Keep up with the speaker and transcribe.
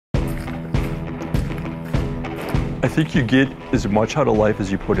I think you get as much out of life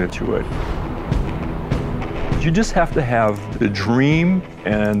as you put into it. You just have to have the dream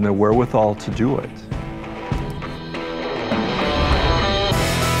and the wherewithal to do it.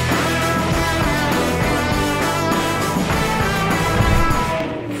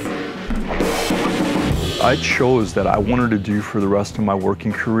 I chose that I wanted to do for the rest of my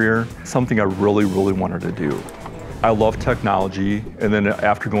working career something I really, really wanted to do. I love technology, and then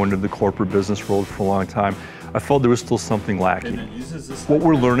after going into the corporate business world for a long time, I felt there was still something lacking. What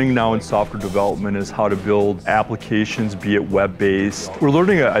we're learning now in software development is how to build applications, be it web-based. We're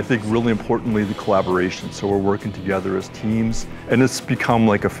learning, I think, really importantly, the collaboration. So we're working together as teams, and it's become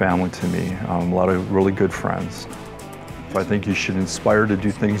like a family to me. A lot of really good friends. I think you should inspire to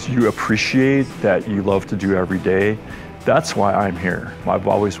do things you appreciate, that you love to do every day. That's why I'm here. I've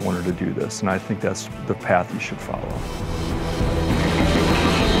always wanted to do this, and I think that's the path you should follow.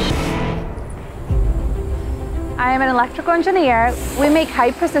 I am an electrical engineer. We make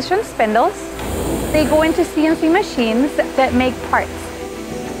high-precision spindles. They go into CNC machines that make parts.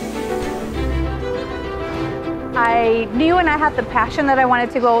 I knew and I had the passion that I wanted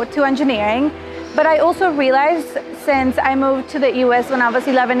to go to engineering, but I also realized since I moved to the US when I was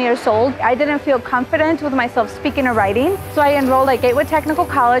 11 years old, I didn't feel confident with myself speaking or writing. So I enrolled at Gateway Technical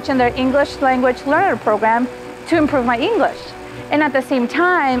College in their English language learner program to improve my English. And at the same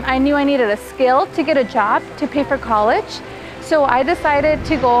time, I knew I needed a skill to get a job to pay for college. So I decided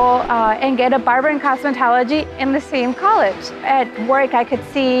to go and get a barber and cosmetology in the same college. At work, I could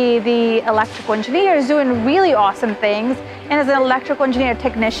see the electrical engineers doing really awesome things. And as an electrical engineer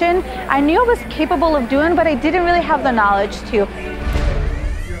technician, I knew I was capable of doing, but I didn't really have the knowledge to.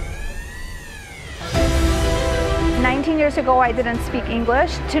 19 years ago, I didn't speak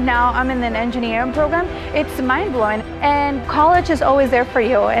English, to now I'm in an engineering program. It's mind-blowing. And college is always there for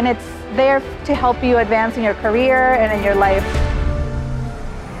you, and it's there to help you advance in your career and in your life.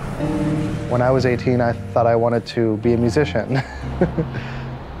 When I was 18, I thought I wanted to be a musician.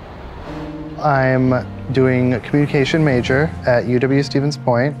 I'm doing a communication major at UW-Stevens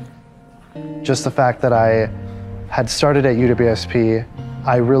Point. Just the fact that I had started at UWSP,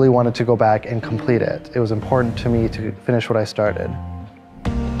 I really wanted to go back and complete it. It was important to me to finish what I started.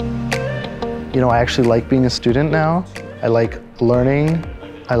 You know, I actually like being a student now. I like learning.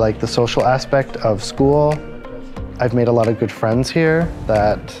 I like the social aspect of school. I've made a lot of good friends here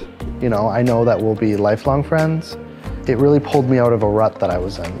that, you know that we'll be lifelong friends. It really pulled me out of a rut that I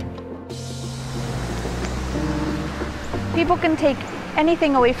was in. People can take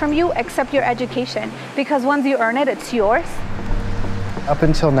anything away from you except your education, because once you earn it, it's yours. Up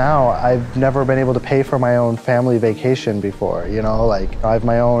until now, I've never been able to pay for my own family vacation before, like I have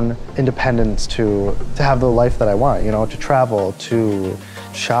my own independence to have the life that I want, to travel, to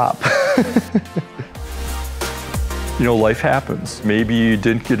shop. Life happens. Maybe you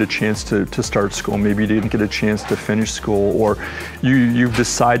didn't get a chance to start school, maybe you didn't get a chance to finish school, or you've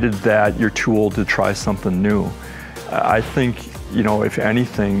decided that you're too old to try something new. I think, if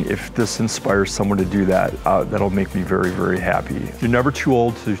anything, if this inspires someone to do that, that'll make me very, very happy. You're never too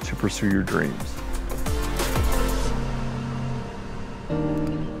old to pursue your dreams.